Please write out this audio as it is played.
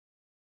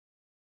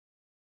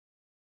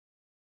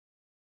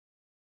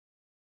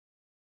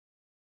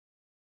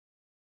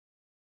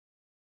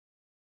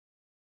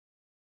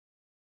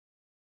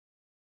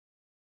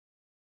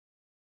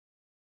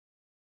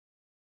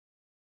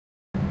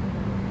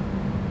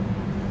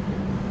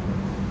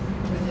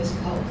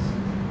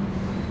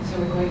So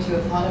we're going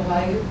to upon a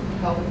value,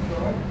 pelvic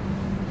floor.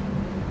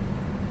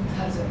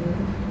 How does it move?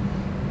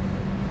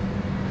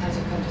 How does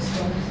it come to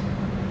stillness?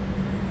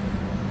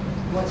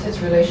 What's its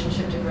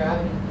relationship to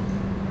gravity?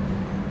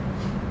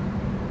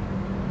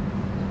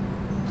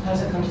 How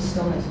does it come to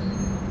stillness?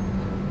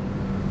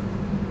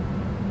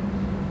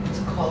 What's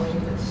the quality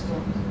of its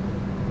stillness?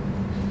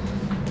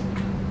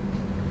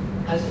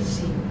 How does it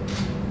see?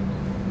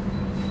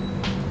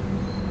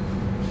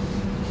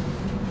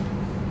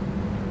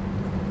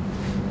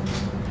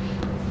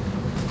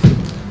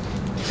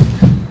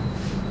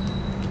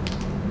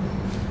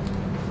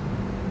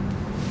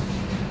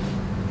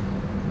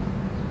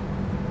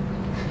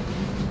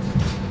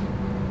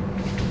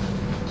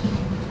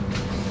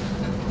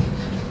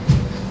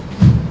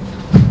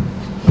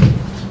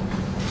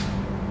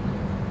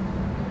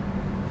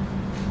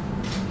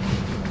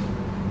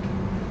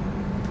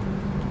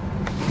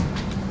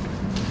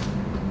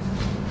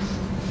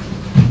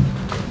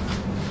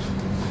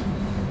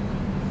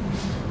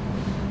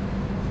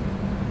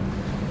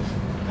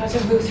 How does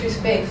it move through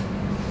space?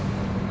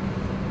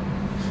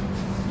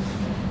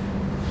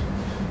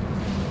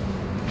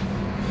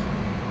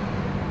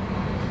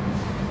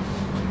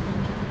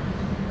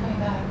 Coming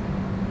back.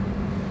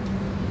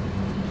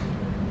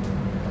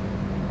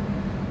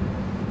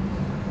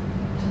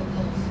 To the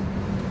pulse.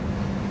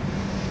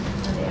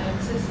 On the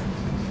axis.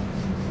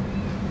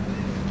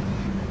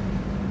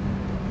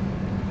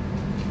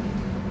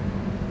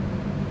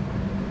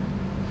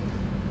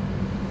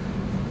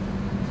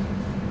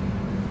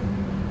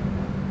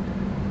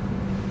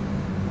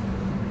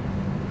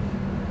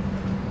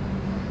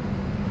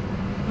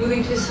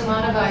 Moving to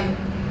samana value,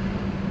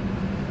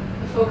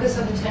 the focus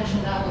of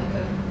attention now, like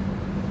a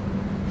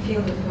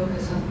field of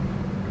focus on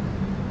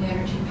the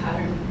energy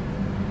pattern,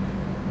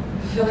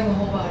 filling the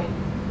whole body,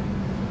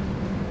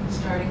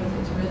 starting with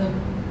its rhythm.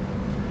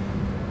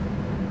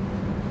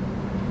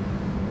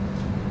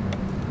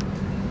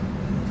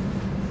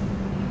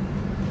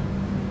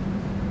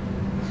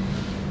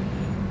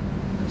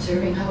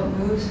 Observing how it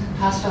moves,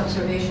 past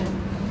observation,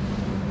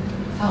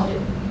 found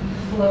it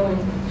flowing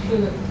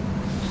fluid.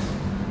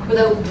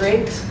 Without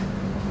breaks.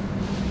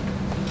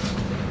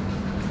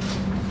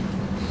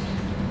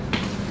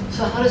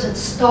 So how does it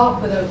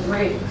stop without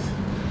breaks?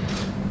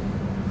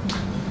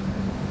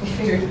 We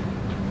figured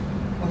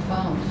or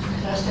found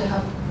it has to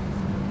have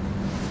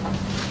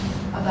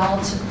a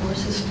balance of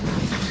forces.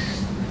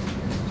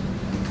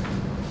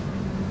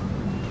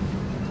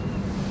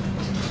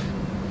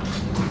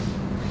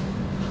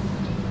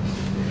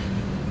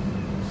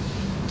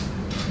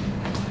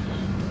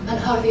 And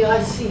how do the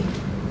eyes see?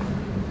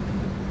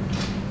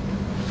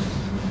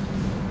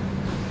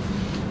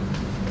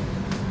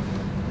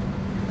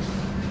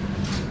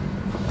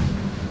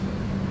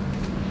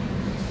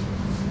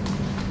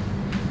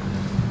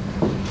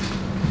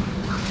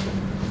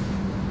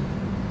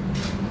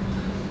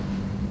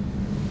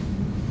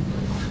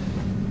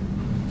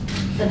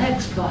 The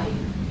next value,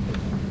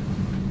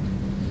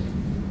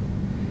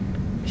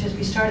 which is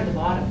we start at the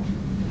bottom.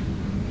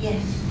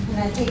 Yes, and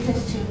that takes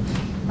us to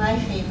my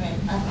favorite,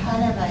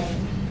 apana value.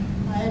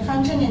 I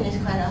function in this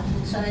quite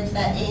often, so it's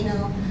that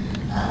anal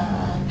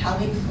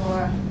pelvic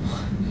floor.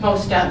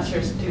 Most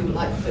dancers do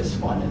like this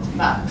one, it's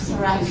max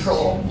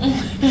control.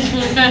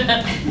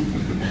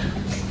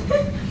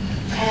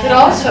 It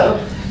also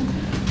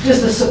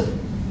is the support.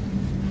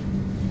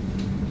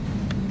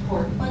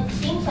 Well, it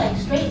seems like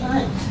straight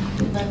lines,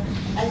 but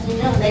as you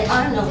know, they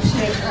are no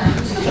straight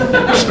lines.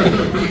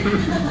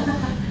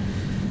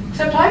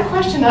 Except I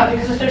question that,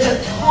 because if there's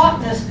a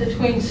tautness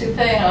between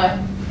Sufei and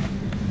I,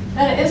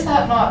 then is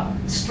that not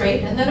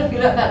straight? And then if you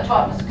let that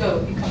tautness go,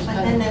 it becomes But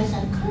kind then of... there's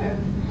that curve.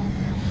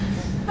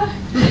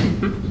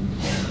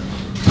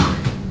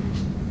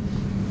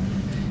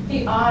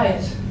 The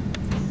eyes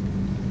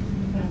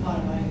in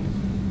Apana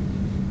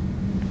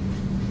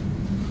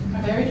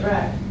are very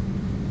direct.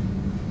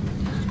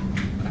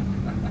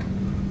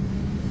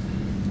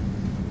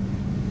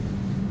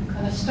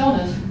 And the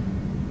stillness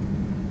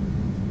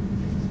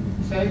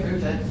is very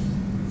rooted.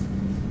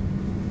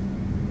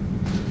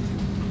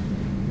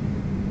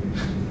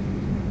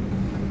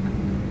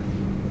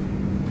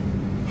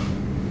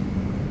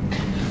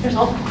 There's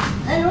all.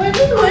 And when we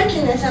work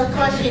in this, of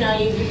course, you know,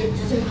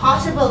 it's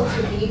impossible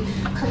to be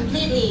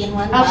completely in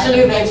one body.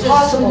 Absolutely It's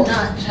impossible.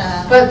 Not,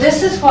 but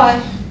this is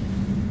why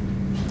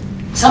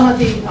some of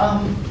the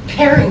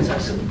pairings are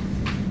so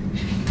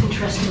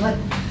interesting, like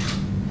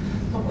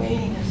the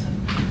weightiness of.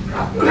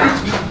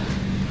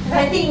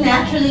 I think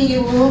naturally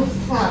you move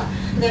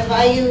the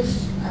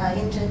values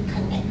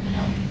interconnect,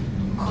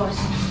 of course.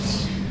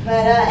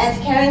 But as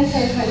Karen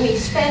said, when we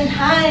spend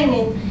time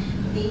in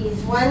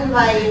these one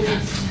values,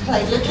 it's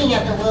like looking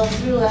at the world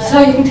through a... So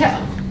you can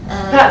tell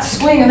that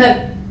swing and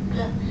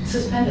then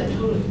suspended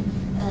totally.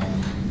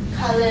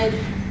 Colored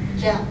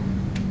gel.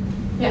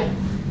 Yeah.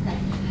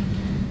 Right.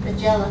 The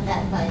gel of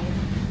that value.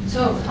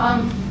 So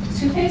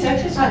Sufei's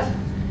exercise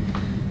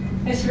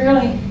is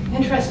really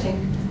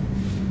interesting.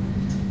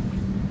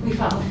 We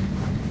found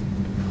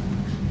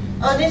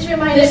Oh, this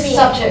reminded me. this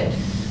subject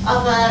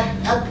of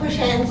a push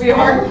and We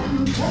are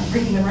stand.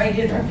 bringing them right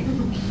in, aren't we?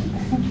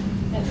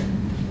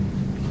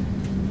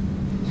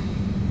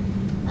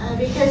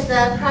 Because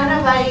the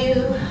pranavayu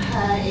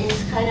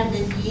is kind of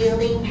this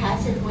yielding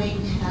passive weight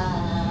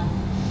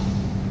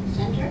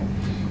center.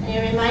 And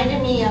it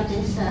reminded me of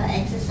this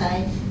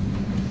exercise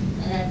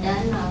that I've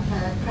done of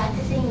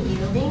practicing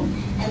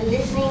yielding and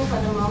listening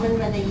for the moment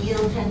when the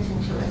yield turns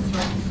into a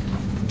thrust.